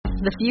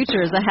The future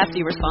is a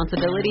hefty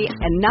responsibility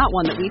and not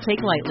one that we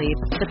take lightly.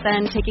 But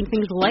then, taking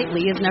things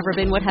lightly has never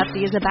been what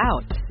Hefty is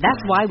about.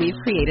 That's why we've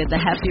created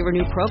the Hefty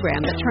Renew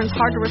program that turns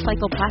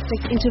hard-to-recycle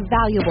plastics into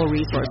valuable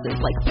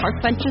resources like park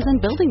benches and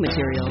building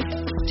materials.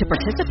 To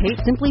participate,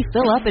 simply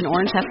fill up an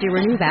orange Hefty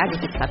Renew bag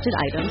with accepted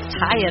items,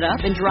 tie it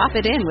up, and drop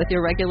it in with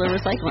your regular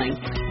recycling.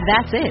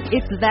 That's it.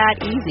 It's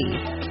that easy.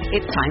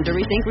 It's time to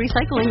rethink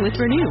recycling with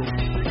Renew.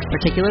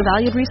 Particular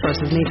valued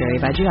resources may vary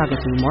by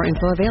geography. More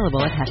info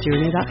available at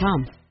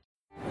heftyrenew.com.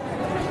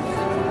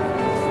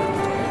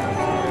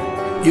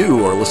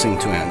 You are listening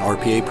to an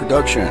RPA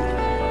production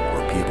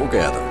where people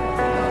gather.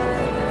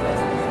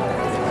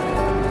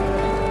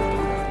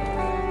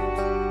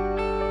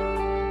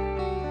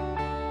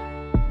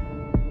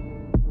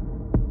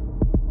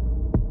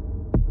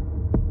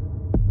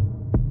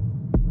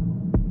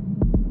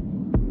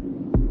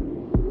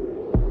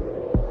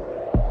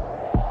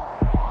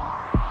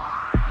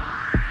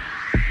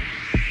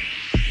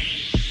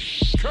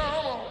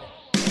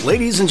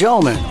 Ladies and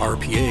gentlemen,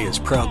 RPA is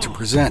proud to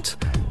present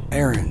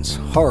Aaron's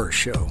Horror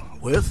Show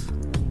with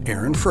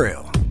Aaron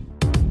Frail.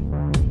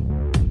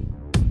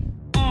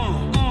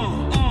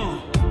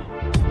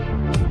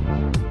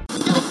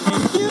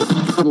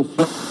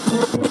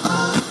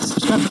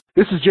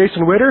 This is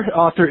Jason Witter,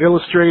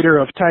 author-illustrator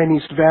of Tiny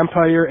East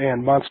Vampire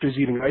and Monsters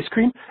Eating Ice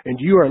Cream, and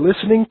you are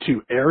listening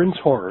to Aaron's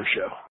Horror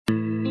Show.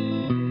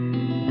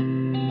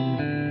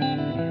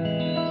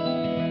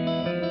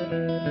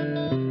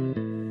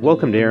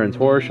 Welcome to Aaron's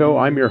Horror Show.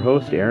 I'm your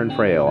host, Aaron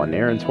Frail. On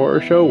Aaron's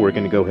Horror Show, we're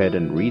going to go ahead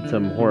and read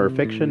some horror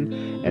fiction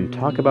and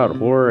talk about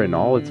horror in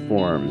all its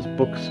forms,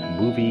 books,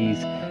 movies,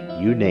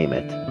 you name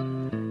it.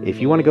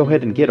 If you want to go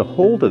ahead and get a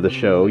hold of the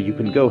show, you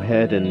can go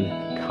ahead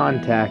and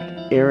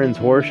contact Aaron's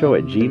Horror Show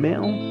at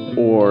Gmail,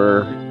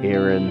 or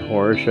Aaron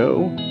Horror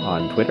Show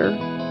on Twitter,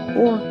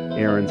 or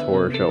Aaron's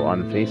Horror Show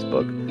on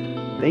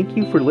Facebook. Thank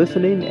you for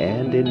listening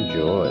and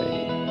enjoy.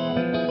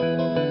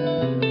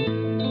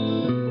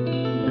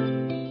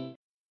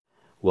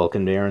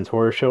 Welcome to Aaron's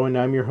Horror Show, and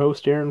I'm your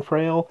host, Aaron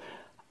Frail.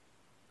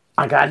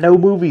 I got no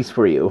movies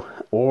for you,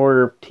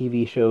 or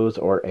TV shows,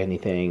 or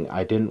anything.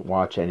 I didn't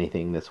watch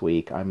anything this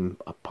week. I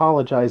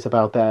apologize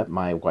about that.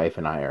 My wife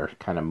and I are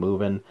kind of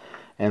moving,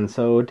 and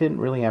so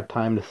didn't really have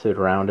time to sit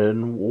around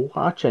and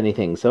watch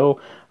anything. So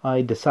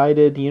I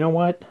decided, you know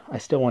what? I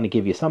still want to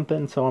give you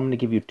something, so I'm going to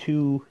give you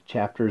 2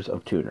 chapters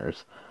of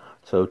Tuners.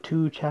 So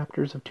 2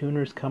 chapters of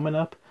Tuners coming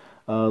up.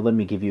 Let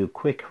me give you a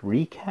quick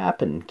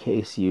recap in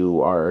case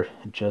you are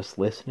just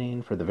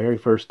listening for the very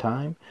first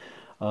time.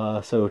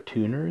 So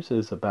Tuners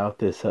is about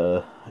this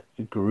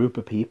group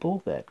of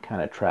people that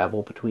kind of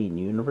travel between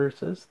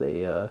universes.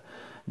 They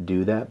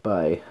do that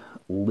by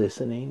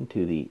listening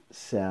to the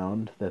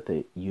sound that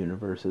the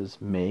universes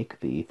make,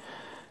 the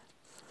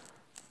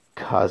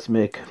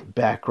cosmic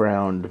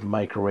background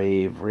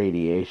microwave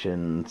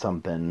radiation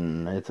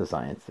something. It's a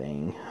science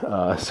thing.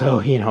 So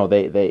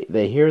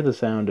they hear the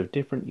sound of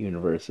different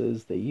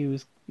universes. They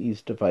use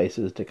these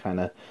devices to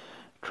kind of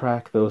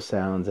track those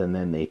sounds, and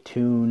then they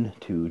tune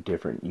to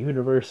different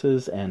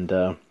universes. And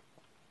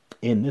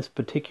in this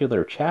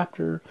particular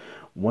chapter,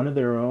 one of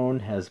their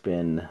own has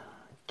been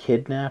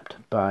kidnapped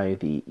by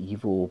the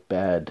evil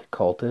bad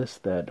cultists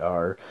that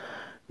are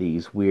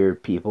these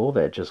weird people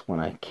that just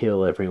want to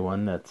kill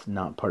everyone that's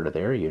not part of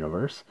their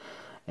universe.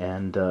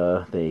 And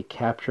they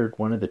captured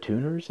one of the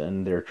Tuners,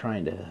 and they're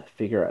trying to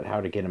figure out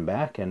how to get him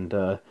back.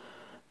 And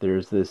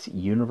there's this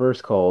universe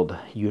called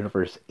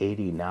Universe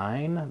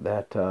 89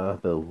 that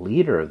the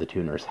leader of the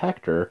Tuners,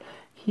 Hector,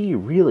 he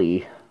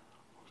really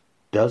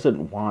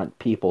doesn't want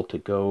people to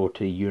go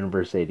to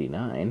Universe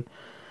 89.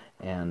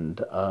 And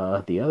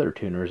the other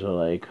Tuners are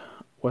like,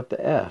 what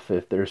the F,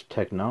 if there's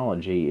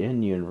technology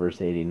in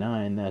Universe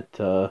 89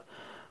 that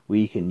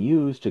we can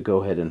use to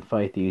go ahead and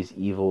fight these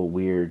evil,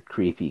 weird,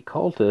 creepy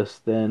cultists,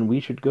 then we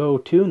should go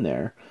tune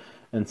there.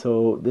 And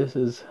so this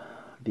is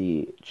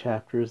the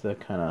chapters that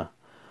kind of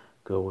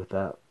go with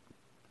that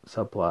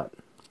subplot.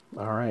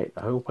 Alright,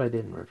 I hope I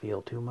didn't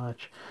reveal too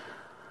much.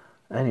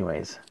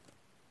 Anyways,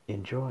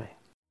 enjoy.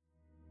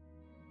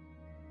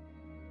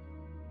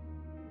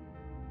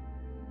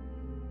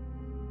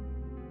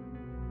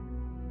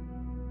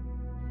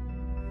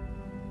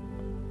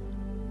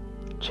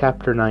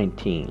 Chapter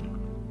 19.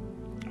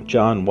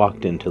 John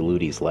walked into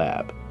Ludi's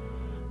lab.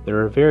 There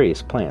are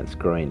various plants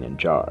growing in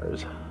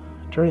jars.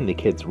 During the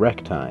kid's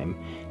rec time,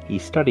 he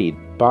studied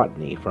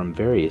botany from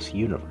various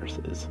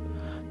universes.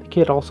 The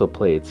kid also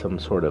played some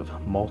sort of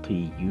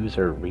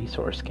multi-user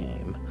resource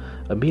game.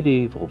 A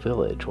medieval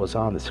village was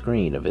on the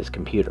screen of his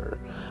computer.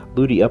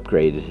 Ludi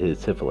upgraded his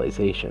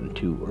civilization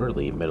to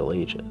early Middle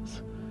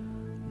Ages.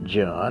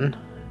 John,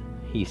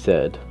 he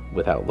said,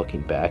 without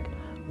looking back,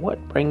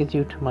 what brings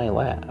you to my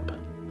lab?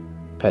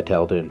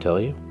 Patel didn't tell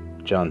you,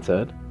 John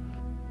said.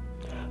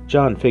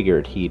 John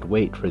figured he'd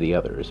wait for the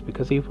others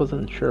because he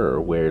wasn't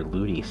sure where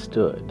Ludi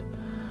stood.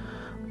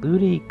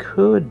 Ludi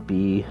could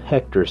be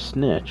Hector's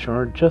snitch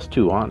or just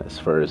too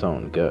honest for his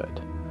own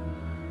good.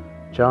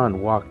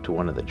 John walked to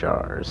one of the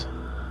jars.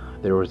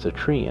 There was a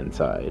tree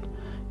inside.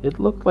 It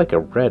looked like a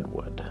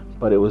redwood,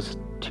 but it was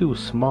too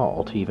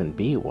small to even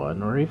be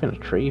one, or even a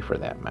tree for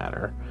that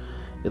matter.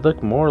 It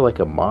looked more like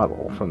a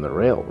model from the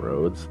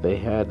railroads they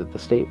had at the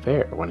state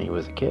fair when he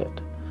was a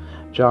kid.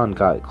 John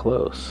got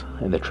close,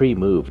 and the tree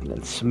moved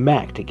and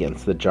smacked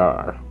against the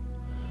jar.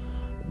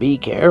 "Be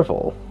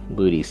careful,"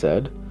 Ludi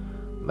said.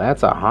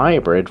 "That's a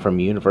hybrid from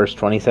Universe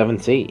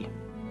 27C.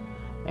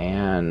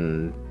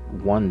 And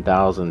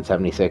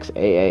 1076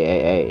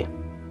 AAAA.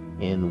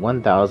 In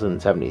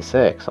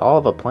 1076,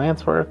 all the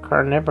plants were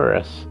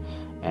carnivorous,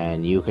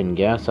 and you can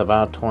guess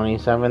about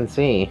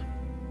 27C.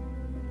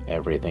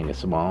 "Everything is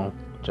small,"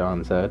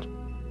 John said.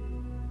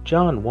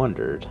 John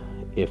wondered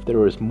if there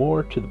was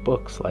more to the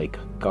books like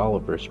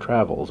Gulliver's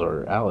Travels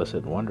or Alice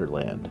in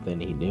Wonderland than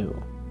he knew.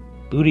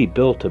 Ludi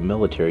built a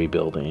military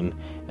building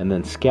and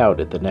then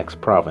scouted the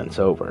next province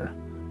over.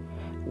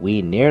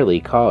 "We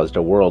nearly caused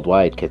a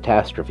worldwide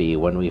catastrophe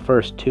when we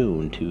first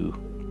tuned to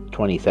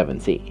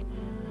 27C.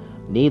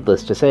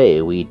 Needless to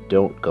say, we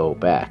don't go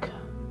back."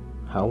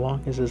 "How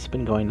long has this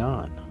been going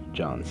on?"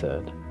 John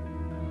said.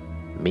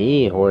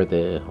 "Me or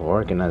the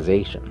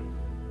organization?"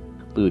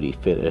 Ludi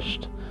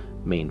finished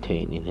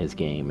maintaining his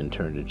game and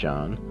turned to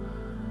John.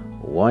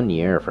 1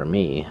 year for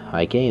me.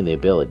 I gained the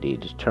ability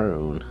to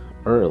tune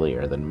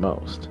earlier than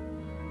most.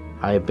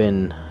 I've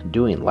been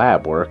doing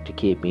lab work to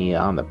keep me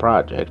on the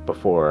project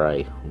before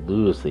I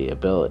lose the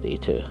ability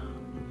to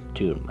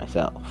tune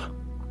myself."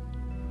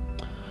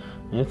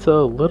 "It's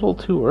a little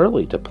too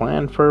early to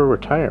plan for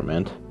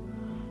retirement."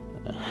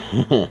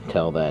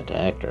 "Tell that to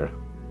Hector."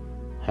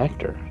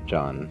 "Hector,"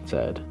 John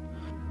said.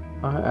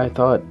 I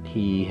thought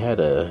he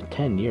had a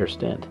 10-year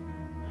stint."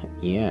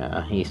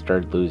 "Yeah, he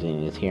started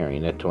losing his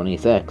hearing at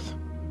 26.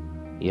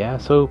 "Yeah,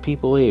 so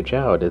people age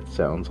out. It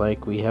sounds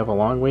like we have a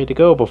long way to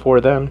go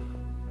before then."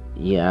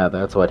 "Yeah,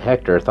 that's what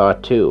Hector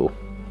thought too.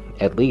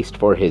 At least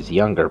for his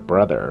younger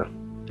brother.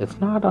 It's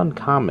not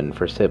uncommon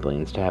for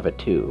siblings to have it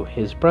too.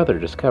 His brother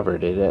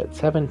discovered it at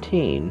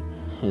 17.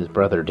 His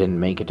brother didn't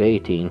make it to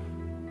 18.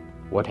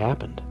 "What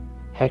happened?"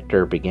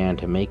 "Hector began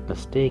to make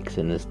mistakes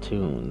in his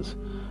tunes.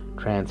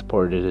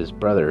 Transported his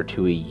brother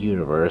to a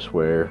universe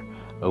where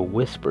a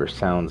whisper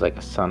sounds like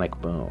a sonic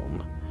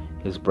boom.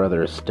 His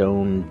brother is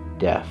stone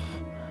deaf.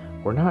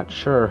 We're not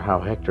sure how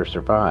Hector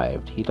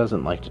survived. He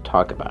doesn't like to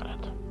talk about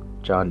it."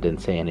 John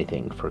didn't say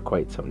anything for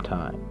quite some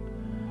time.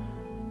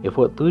 If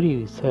what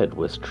Ludi said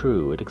was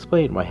true, it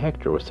explained why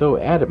Hector was so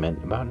adamant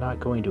about not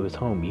going to his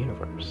home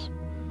universe,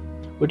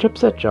 which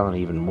upset John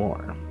even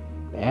more.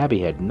 Abby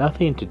had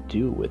nothing to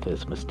do with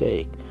his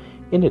mistake.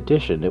 In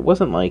addition, it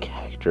wasn't like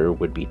Hector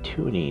would be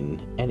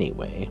tuning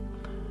anyway.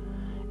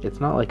 It's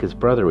not like his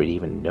brother would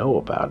even know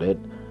about it.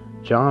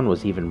 John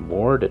was even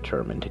more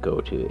determined to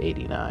go to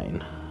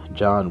 89.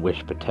 John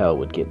wished Patel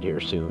would get here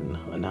soon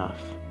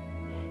enough.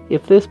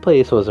 If this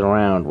place was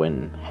around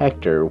when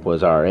Hector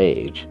was our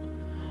age,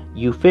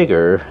 you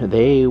figure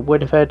they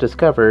would have had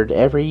discovered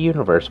every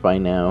universe by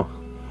now.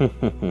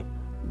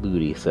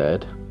 Ludi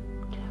said.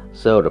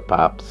 "Soda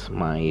pops,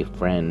 my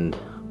friend.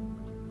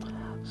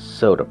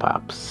 Soda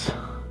pops.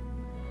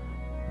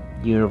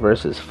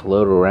 Universes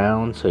float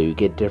around, so you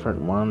get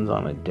different ones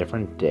on a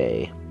different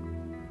day."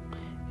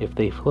 "If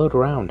they float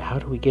around, how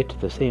do we get to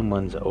the same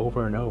ones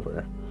over and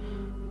over?"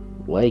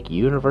 "Like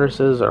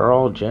universes are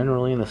all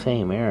generally in the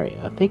same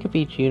area. Think of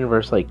each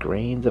universe like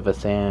grains of a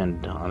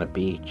sand on a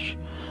beach.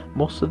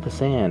 Most of the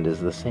sand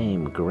is the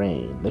same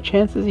grain. The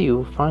chances of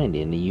you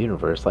finding a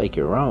universe like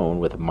your own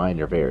with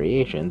minor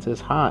variations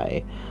is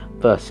high,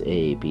 thus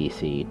A, B,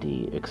 C,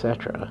 D,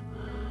 etc.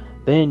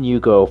 Then you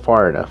go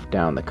far enough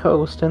down the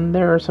coast, and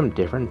there are some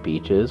different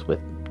beaches with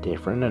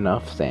different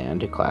enough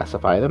sand to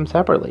classify them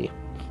separately.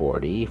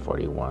 40,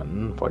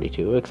 41,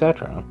 42,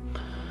 etc.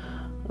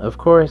 Of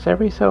course,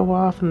 every so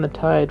often the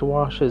tide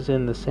washes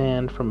in the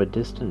sand from a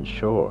distant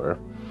shore.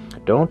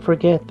 Don't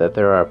forget that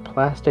there are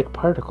plastic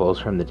particles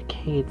from the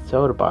decayed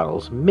soda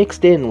bottles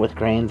mixed in with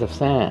grains of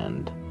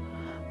sand.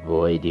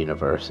 Void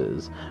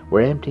universes,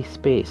 where empty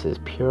space is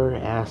pure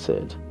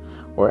acid,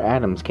 or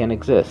atoms can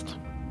exist.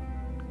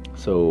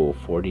 So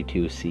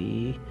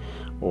 42C,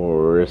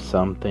 or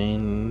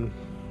something.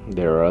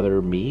 There are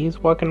other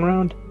me's walking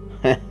around?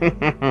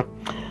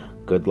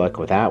 Good luck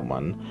with that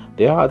one.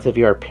 The odds of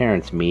your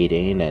parents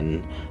meeting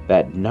and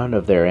that none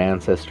of their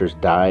ancestors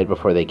died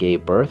before they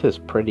gave birth is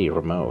pretty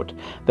remote.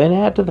 Then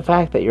add to the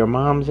fact that your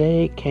mom's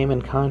egg came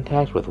in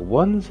contact with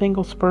one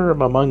single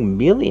sperm among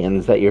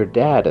millions that your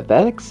dad at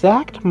that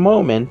exact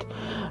moment,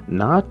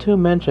 not to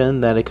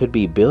mention that it could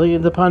be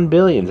billions upon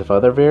billions of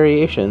other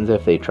variations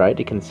if they tried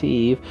to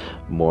conceive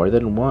more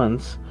than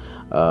once.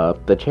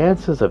 The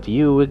chances of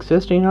you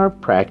existing are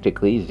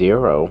practically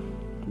zero.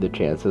 The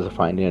chances of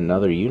finding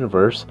another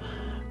universe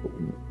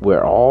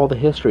where all the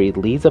history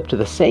leads up to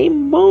the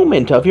same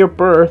moment of your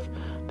birth,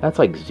 that's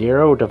like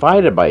 0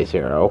 divided by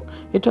 0.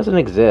 It doesn't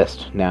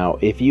exist. Now,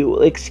 if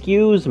you'll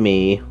excuse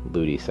me,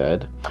 Ludi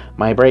said,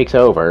 my break's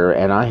over,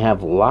 and I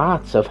have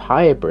lots of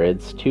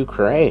hybrids to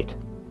create.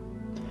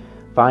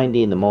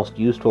 Finding the most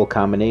useful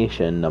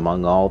combination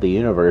among all the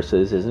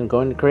universes isn't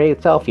going to create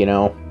itself, you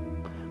know.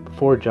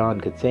 Before John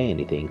could say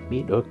anything,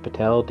 Meathook,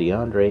 Patel,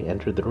 DeAndre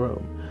entered the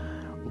room.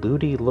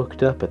 Ludi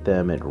looked up at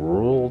them and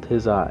rolled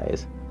his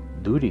eyes.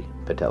 "Ludi,"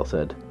 Patel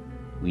said,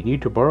 "we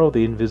need to borrow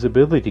the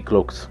invisibility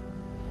cloaks."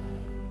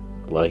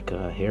 "Like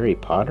Harry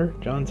Potter?"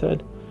 John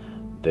said.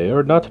 "They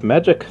are not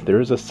magic. There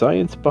is a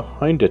science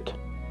behind it."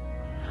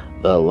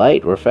 "The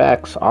light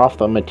refracts off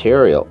the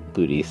material,"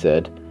 Ludi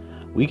said.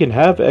 "We can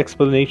have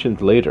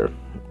explanations later,"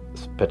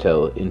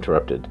 Patel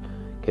interrupted.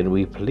 "Can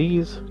we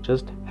please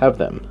just have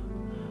them?"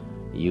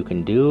 "You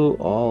can do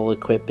all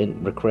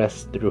equipment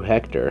requests through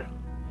Hector."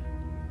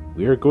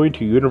 "We are going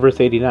to Universe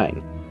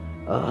 89.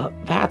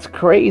 That's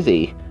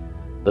crazy.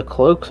 The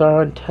cloaks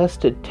are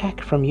untested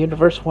tech from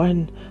Universe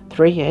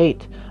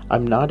 138.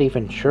 I'm not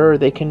even sure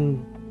they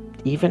can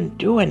even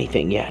do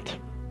anything yet."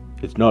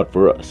 "It's not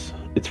for us.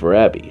 It's for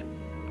Abby,"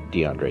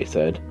 DeAndre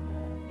said.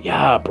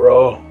 "Yeah,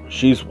 bro.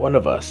 She's one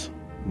of us,"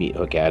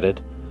 Meathook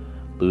added.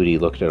 Ludi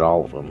looked at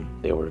all of them.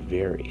 They were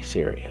very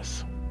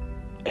serious.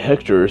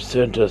 "Hector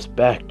sent us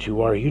back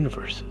to our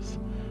universes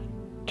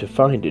to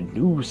find a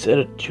new set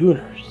of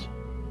tuners."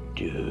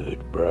 "Dude,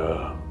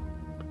 bro."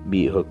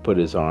 Meathook put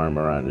his arm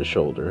around his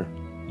shoulder.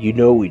 "You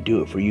know we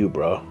do it for you,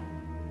 bro."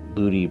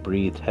 Ludi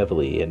breathed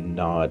heavily and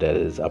gnawed at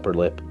his upper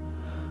lip.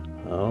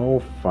 "Oh,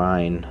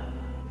 fine.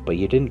 But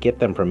you didn't get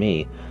them from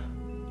me.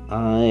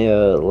 I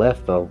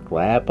left the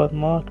lab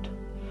unlocked."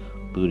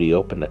 Ludi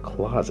opened a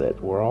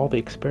closet where all the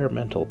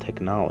experimental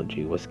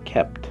technology was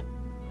kept.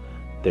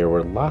 There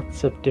were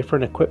lots of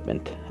different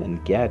equipment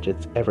and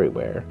gadgets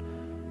everywhere.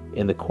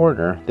 In the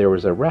corner, there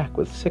was a rack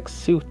with 6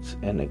 suits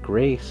and a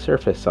gray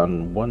surface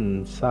on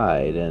one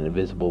side and an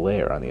invisible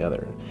layer on the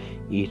other.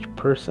 Each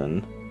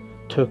person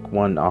took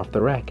one off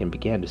the rack and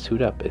began to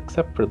suit up,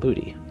 except for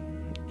Ludi.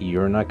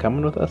 "You're not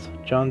coming with us?"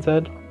 John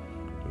said.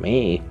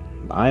 "Me?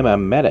 I'm a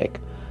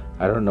medic.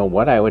 I don't know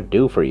what I would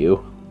do for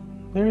you."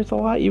 "There's a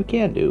lot you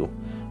can do.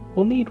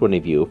 We'll need one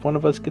of you if one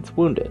of us gets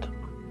wounded."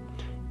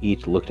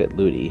 Each looked at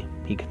Ludi.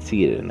 He could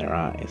see it in their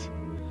eyes.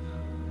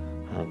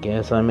 "I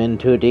guess I'm in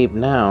too deep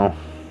now,"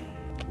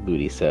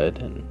 Ludi said,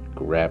 and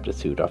grabbed a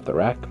suit off the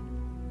rack.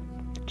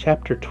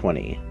 Chapter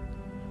 20.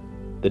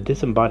 The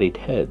disembodied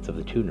heads of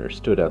the tuners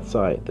stood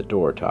outside the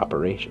door to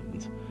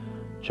operations.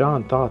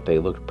 John thought they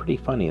looked pretty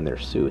funny in their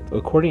suits.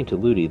 According to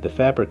Ludi, the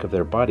fabric of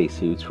their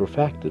bodysuits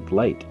refracted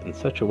light in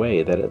such a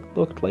way that it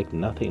looked like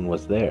nothing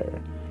was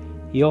there.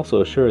 He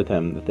also assured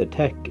them that the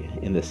tech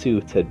in the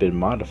suits had been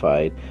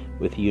modified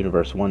with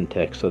Universe 1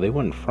 tech so they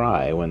wouldn't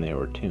fry when they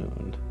were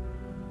tuned.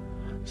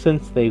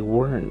 Since they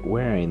weren't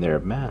wearing their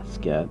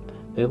masks yet,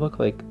 they looked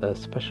like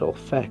special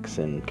effects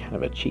in kind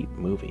of a cheap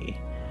movie.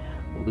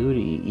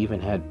 Ludi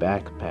even had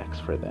backpacks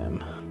for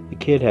them. The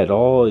kid had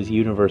all his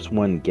Universe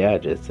 1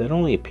 gadgets that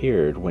only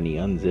appeared when he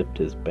unzipped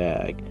his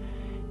bag.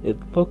 It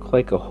looked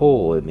like a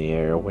hole in the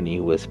air when he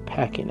was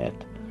packing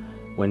it.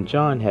 When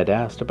John had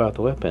asked about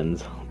the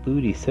weapons,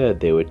 Ludi said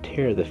they would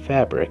tear the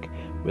fabric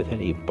with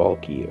any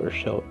bulky or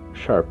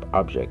sharp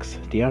objects.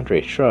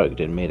 DeAndre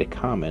shrugged and made a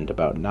comment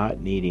about not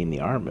needing the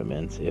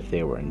armaments if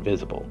they were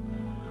invisible.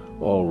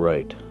 "All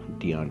right,"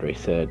 DeAndre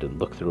said and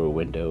looked through a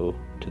window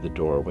to the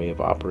doorway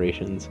of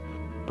operations.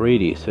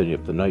 "Brady setting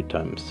up the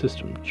nighttime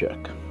system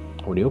check.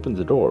 When he opens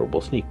the door, we'll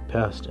sneak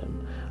past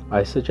him.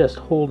 I suggest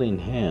holding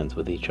hands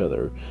with each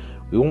other.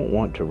 We won't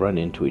want to run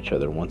into each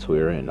other once we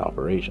are in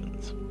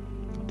operations."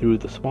 Through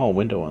the small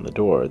window on the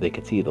door, they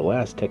could see the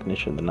last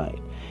technician of the night.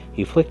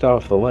 He flicked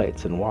off the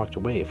lights and walked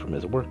away from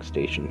his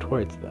workstation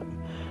towards them.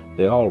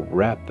 They all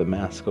wrapped the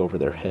mask over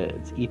their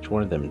heads. Each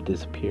one of them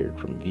disappeared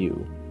from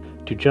view.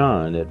 To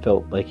John, it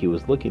felt like he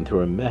was looking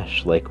through a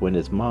mesh, like when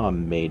his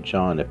mom made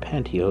John a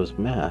pantyhose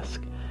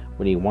mask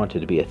when he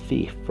wanted to be a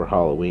thief for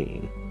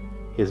Halloween.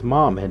 His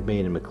mom had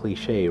made him a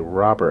cliché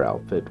robber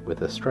outfit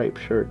with a striped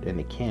shirt and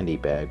a candy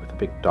bag with a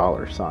big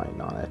dollar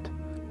sign on it.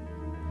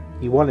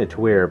 He wanted to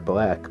wear a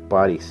black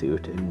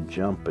bodysuit and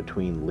jump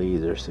between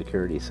laser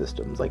security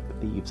systems like the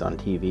thieves on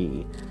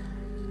TV.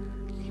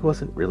 He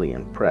wasn't really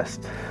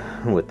impressed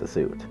with the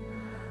suit.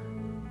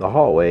 The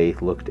hallway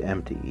looked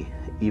empty,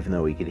 even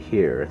though he could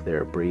hear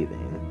their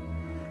breathing.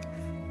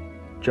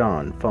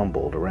 John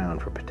fumbled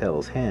around for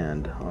Patel's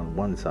hand on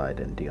one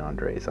side and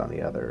DeAndre's on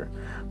the other.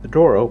 The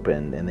door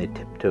opened and they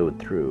tiptoed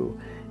through.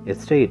 It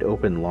stayed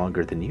open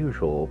longer than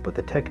usual, but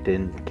the tech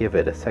didn't give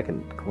it a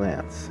second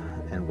glance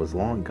and was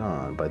long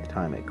gone by the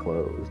time it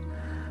closed.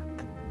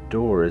 The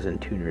doors in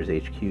Tuner's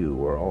HQ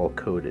were all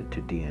coded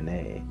to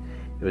DNA.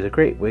 It was a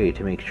great way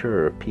to make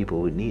sure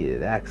people who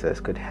needed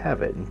access could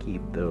have it and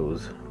keep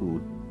those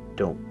who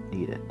don't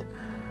need it.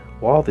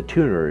 While the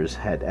tuners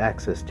had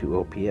access to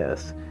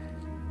OPS,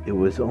 it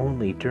was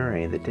only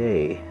during the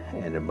day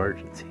and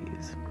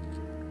emergencies.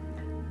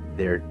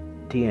 Their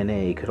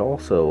DNA could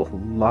also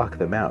lock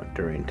them out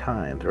during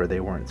times where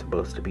they weren't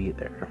supposed to be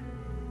there.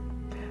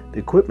 The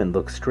equipment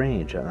looked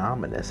strange and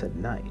ominous at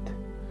night.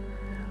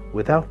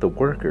 Without the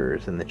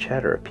workers and the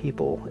chatter of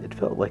people, it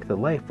felt like the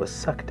life was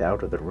sucked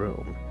out of the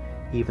room.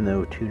 Even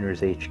though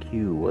Tuner's HQ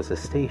was a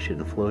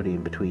station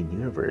floating between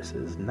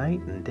universes,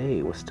 night and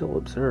day was still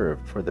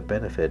observed for the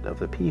benefit of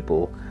the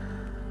people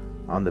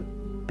on the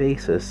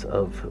basis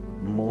of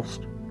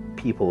most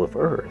people of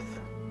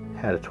Earth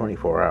had a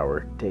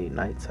 24-hour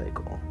day-night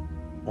cycle.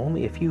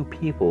 Only a few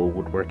people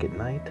would work at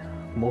night,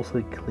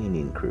 mostly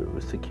cleaning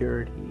crews,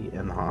 security,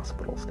 and the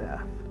hospital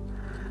staff.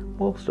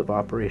 Most of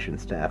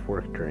operations staff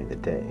worked during the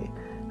day.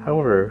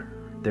 However,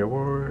 there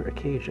were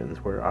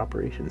occasions where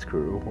operations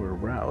crew were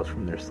roused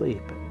from their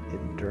sleep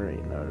during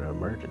an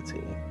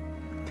emergency.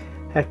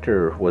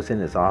 Hector was in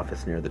his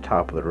office near the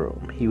top of the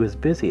room. He was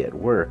busy at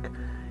work.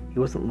 He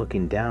wasn't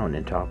looking down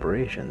into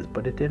operations,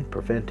 but it didn't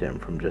prevent him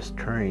from just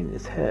turning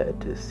his head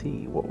to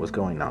see what was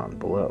going on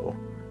below.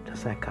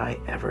 "Does that guy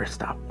ever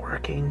stop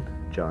working?"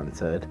 John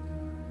said.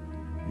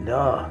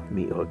 "Nah,"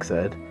 Meathook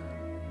said.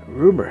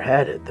 "Rumor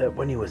had it that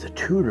when he was a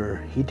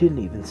tuner, he didn't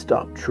even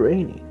stop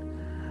training.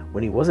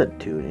 When he wasn't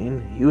tuning,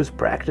 he was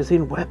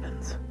practicing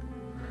weapons."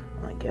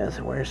 "I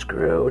guess we're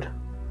screwed,"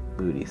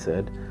 Booty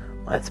said.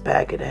 "Let's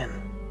pack it in.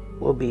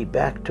 We'll be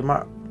back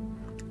tomorrow."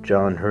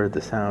 John heard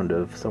the sound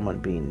of someone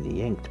being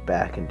yanked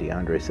back, and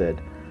DeAndre said,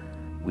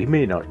 "We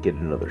may not get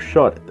another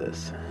shot at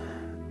this.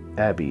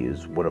 Abby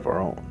is one of our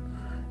own,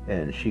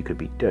 and she could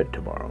be dead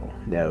tomorrow.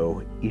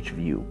 Now, each of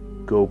you,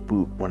 go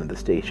boot one of the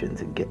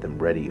stations and get them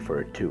ready for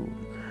a tune.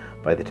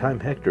 By the time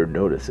Hector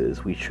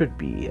notices, we should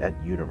be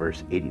at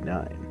Universe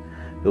 89.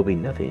 There'll be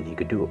nothing he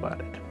could do about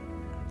it."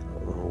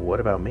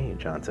 "What about me?"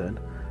 John said.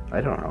 "I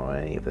don't know how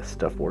any of this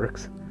stuff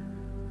works."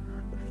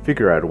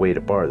 "Figure out a way to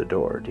bar the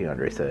door,"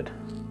 DeAndre said.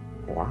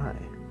 "Why?"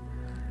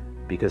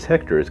 "Because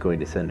Hector is going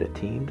to send a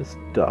team to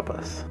stop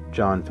us."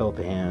 John felt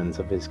the hands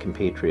of his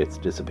compatriots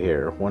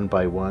disappear. One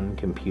by one,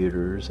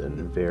 computers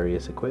and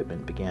various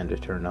equipment began to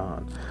turn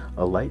on.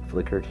 A light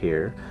flickered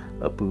here,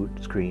 a boot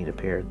screen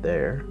appeared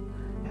there.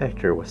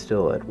 Hector was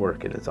still at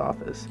work in his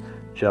office.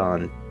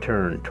 John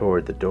turned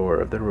toward the door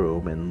of the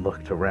room and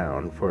looked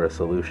around for a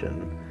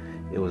solution.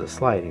 It was a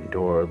sliding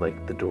door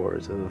like the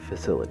doors of the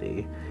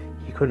facility.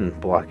 He couldn't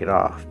block it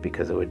off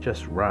because it would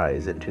just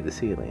rise into the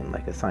ceiling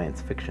like a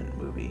science fiction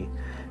movie.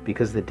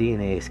 Because the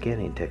DNA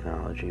scanning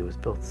technology was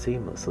built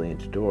seamlessly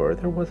into the door,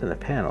 there wasn't a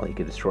panel he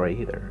could destroy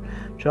either.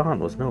 John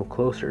was no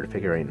closer to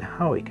figuring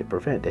how he could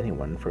prevent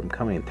anyone from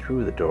coming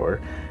through the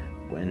door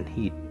when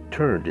he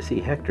turned to see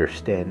Hector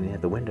standing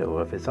at the window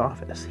of his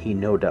office. He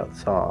no doubt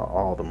saw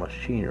all the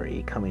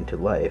machinery coming to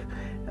life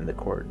and the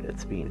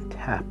coordinates being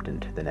tapped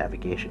into the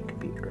navigation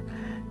computer.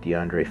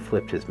 DeAndre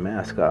flipped his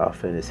mask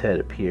off and his head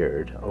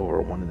appeared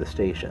over one of the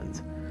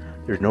stations.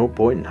 "There's no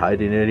point in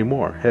hiding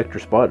anymore. Hector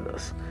spotted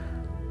us.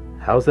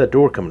 How's that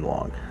door coming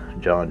along?"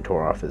 John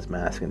tore off his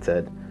mask and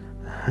said,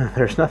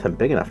 "There's nothing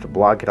big enough to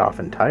block it off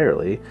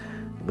entirely.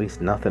 At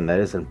least nothing that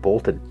isn't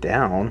bolted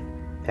down."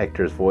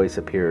 Hector's voice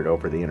appeared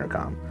over the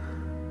intercom.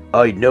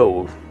 "I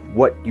know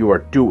what you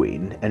are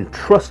doing, and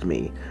trust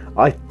me,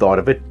 I thought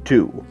of it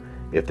too.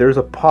 If there's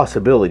a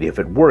possibility of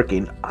it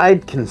working,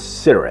 I'd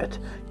consider it.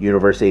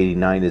 Universe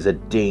 89 is a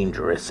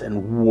dangerous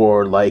and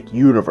warlike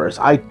universe.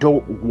 I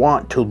don't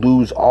want to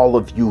lose all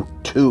of you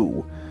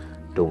too."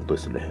 "Don't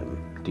listen to him,"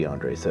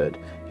 DeAndre said.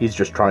 "He's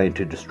just trying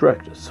to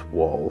distract us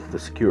while the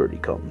security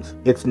comes."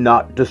 "It's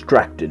not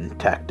distracting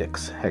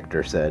tactics,"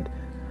 Hector said.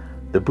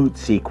 "The boot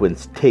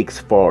sequence takes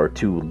far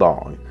too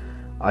long.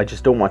 I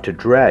just don't want to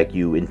drag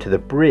you into the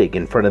brig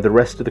in front of the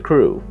rest of the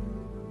crew."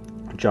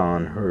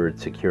 John heard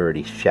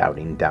security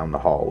shouting down the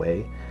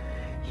hallway.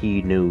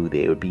 He knew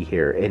they would be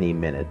here any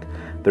minute.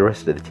 The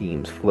rest of the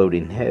team's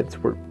floating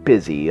heads were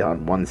busy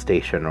on one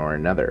station or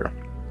another.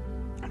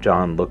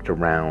 John looked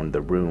around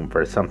the room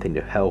for something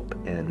to help,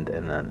 and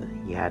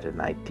then he had an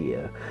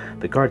idea.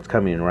 The guards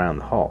coming around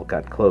the hall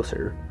got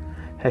closer.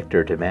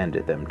 Hector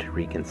demanded them to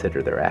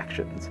reconsider their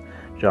actions.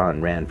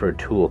 John ran for a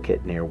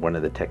toolkit near one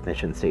of the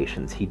technician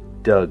stations. He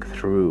dug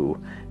through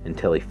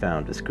until he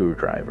found a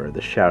screwdriver.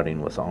 The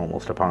shouting was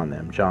almost upon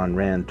them. John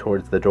ran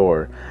towards the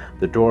door.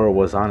 The door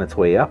was on its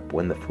way up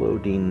when the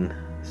floating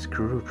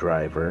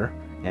screwdriver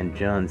and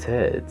John's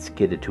head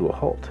skidded to a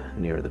halt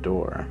near the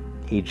door.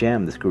 He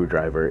jammed the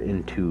screwdriver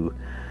into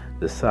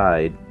the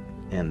side,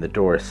 and the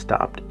door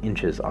stopped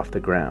inches off the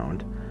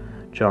ground.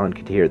 John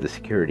could hear the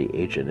security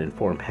agent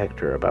inform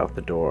Hector about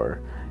the door.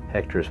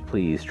 Hector's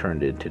pleas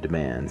turned into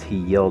demands. He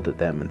yelled at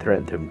them and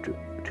threatened them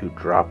to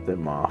drop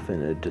them off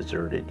in a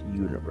deserted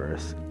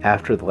universe.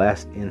 After the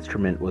last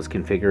instrument was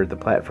configured, the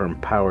platform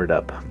powered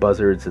up.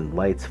 Buzzards and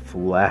lights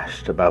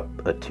flashed about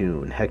a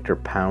tune. Hector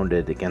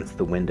pounded against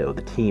the window.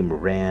 The team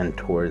ran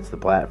towards the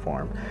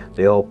platform.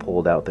 They all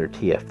pulled out their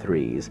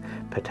TF3s.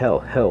 Patel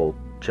held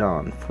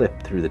John,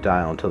 flipped through the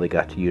dial until they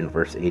got to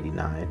Universe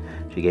 89.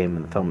 She gave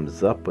him a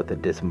thumbs up with a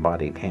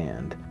disembodied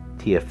hand.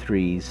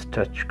 TF3's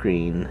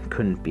touchscreen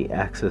couldn't be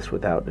accessed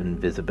without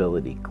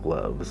invisibility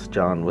gloves.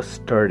 John was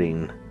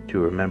starting to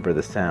remember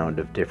the sound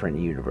of different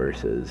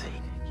universes.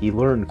 He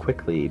learned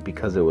quickly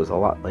because it was a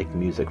lot like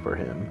music for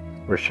him.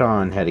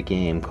 Rashawn had a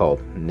game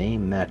called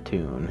Name That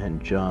Tune,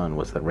 and John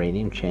was the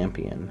reigning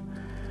champion.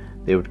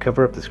 They would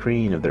cover up the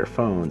screen of their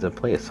phones and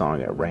play a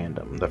song at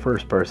random. The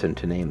first person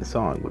to name the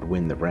song would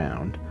win the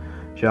round.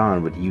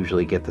 John would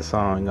usually get the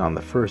song on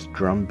the first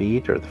drum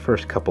beat or the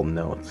first couple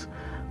notes.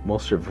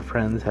 Most of her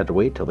friends had to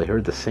wait till they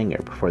heard the singer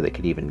before they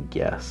could even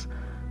guess.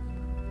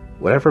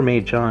 Whatever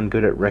made John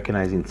good at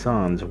recognizing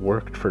songs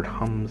worked for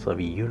hums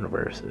of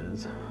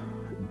universes.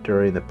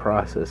 During the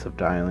process of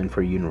dialing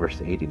for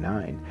Universe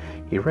 89,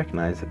 he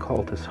recognized the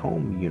Cultist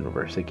home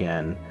universe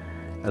again,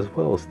 as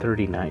well as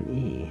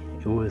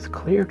 39E. It was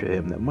clear to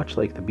him that much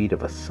like the beat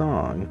of a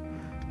song,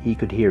 he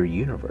could hear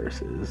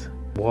universes.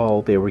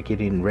 While they were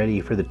getting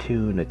ready for the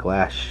tune, a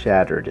glass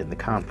shattered in the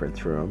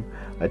conference room.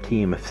 A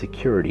team of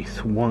security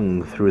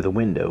swung through the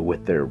window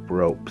with their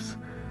ropes.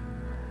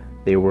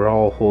 They were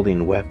all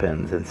holding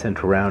weapons and sent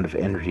a round of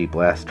energy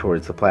blast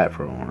towards the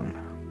platform.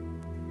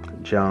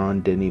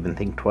 John didn't even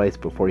think twice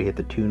before he hit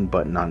the tune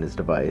button on his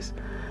device.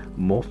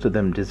 Most of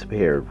them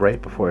disappeared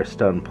right before a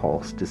stun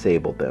pulse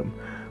disabled them.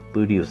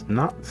 Ludi was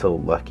not so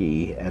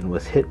lucky and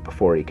was hit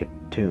before he could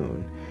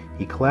tune.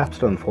 He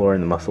collapsed on the floor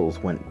and the muscles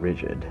went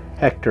rigid.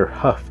 Hector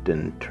huffed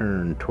and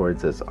turned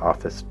towards his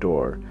office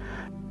door.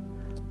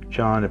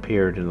 John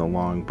appeared in a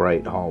long,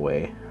 bright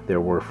hallway.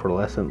 There were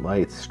fluorescent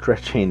lights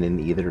stretching in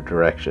either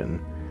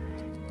direction.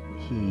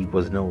 He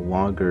was no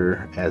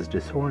longer as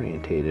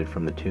disorientated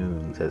from the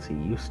tunes as he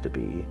used to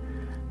be.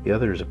 The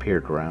others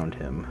appeared around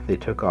him. They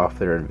took off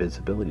their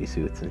invisibility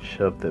suits and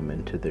shoved them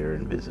into their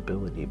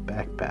invisibility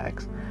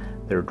backpacks.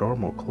 Their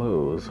normal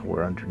clothes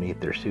were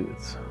underneath their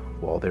suits.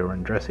 While they were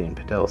undressing,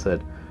 Patel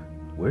said,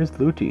 "Where's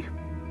Ludi?"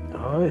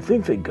 "I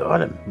think they got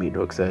him,"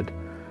 Meathook said.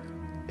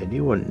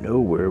 "Anyone know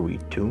where we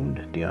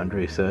tuned?"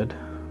 DeAndre said.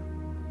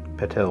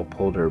 Patel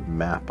pulled her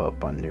map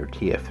up on near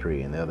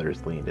TF3 and the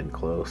others leaned in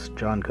close.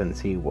 John couldn't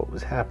see what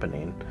was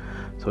happening,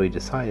 so he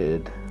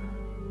decided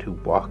to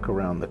walk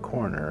around the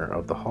corner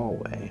of the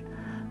hallway.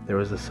 There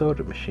was a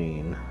soda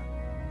machine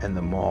and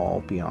the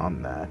mall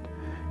beyond that.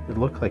 It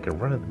looked like a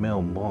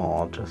run-of-the-mill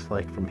mall, just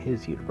like from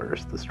his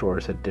universe. The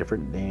stores had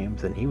different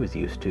names than he was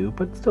used to,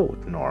 but still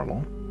looked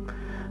normal.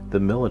 The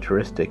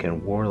militaristic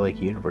and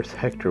warlike universe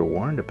Hector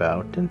warned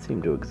about didn't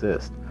seem to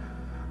exist.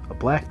 A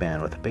black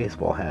man with a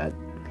baseball hat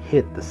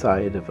hit the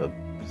side of a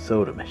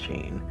soda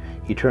machine.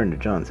 He turned to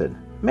John and said,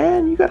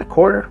 "Man, you got a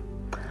quarter?"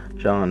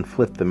 John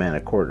flipped the man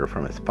a quarter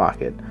from his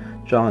pocket.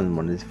 John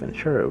wasn't even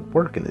sure it would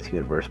work in this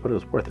universe, but it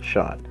was worth a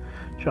shot.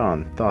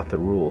 John thought the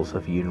rules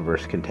of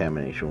universe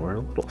contamination were a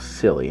little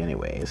silly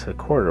anyways. A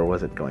quarter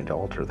wasn't going to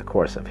alter the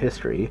course of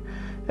history.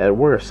 At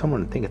worst,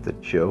 someone would think it's a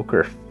joke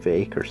or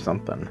fake or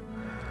something.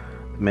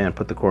 The man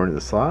put the quarter in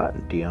the slot,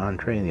 and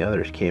DeAndre and the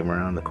others came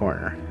around the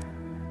corner.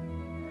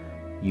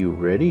 "You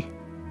ready?"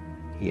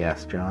 he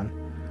asked John.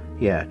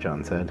 "Yeah,"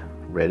 John said.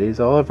 "Ready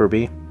as I'll ever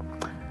be."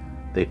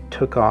 They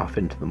took off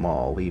into the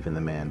mall, leaving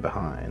the man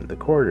behind. The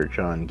quarter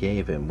John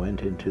gave him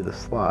went into the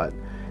slot,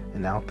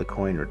 and out the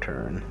coin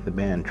returned. The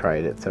man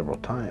tried it several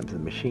times, and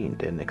the machine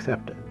didn't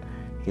accept it.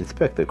 He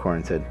inspected the coin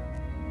and said,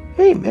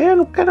 "Hey man,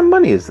 what kind of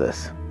money is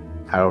this?"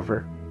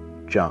 However,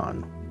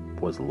 John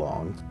was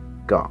long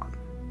gone.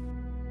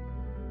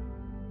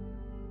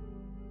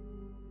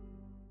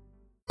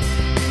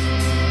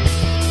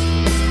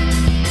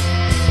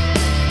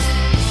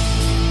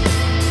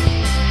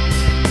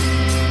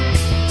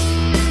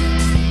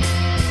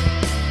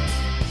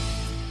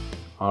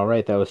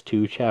 Alright, that was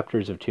 2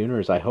 chapters of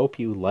Tuners. I hope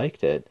you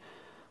liked it.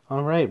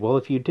 Alright, well,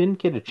 if you didn't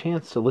get a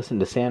chance to listen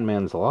to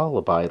Sandman's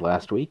Lullaby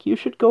last week, you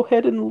should go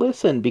ahead and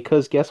listen,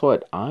 because guess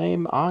what?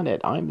 I'm on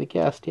it. I'm the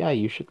guest. Yeah,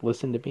 you should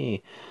listen to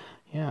me.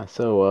 Yeah,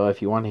 so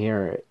if you want to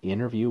hear an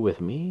interview with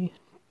me,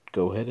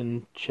 go ahead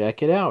and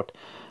check it out.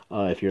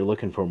 If you're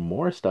looking for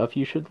more stuff,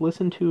 you should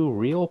listen to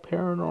Real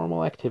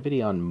Paranormal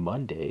Activity on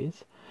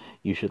Mondays.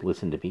 You should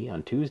listen to me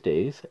on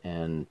Tuesdays,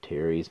 and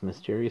Terry's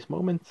Mysterious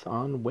Moments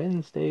on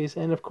Wednesdays,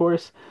 and of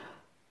course,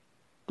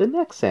 the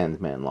next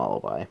Sandman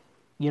Lullaby.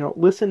 You know,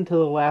 listen to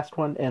the last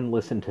one and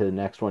listen to the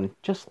next one.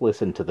 Just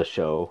listen to the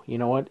show. You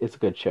know what? It's a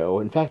good show.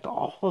 In fact,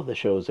 all of the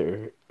shows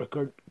are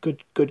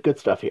good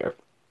stuff here.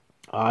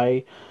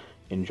 I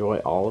enjoy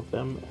all of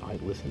them. I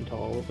listen to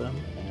all of them,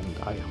 and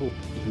I hope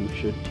you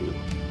should too.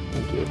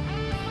 Thank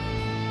you.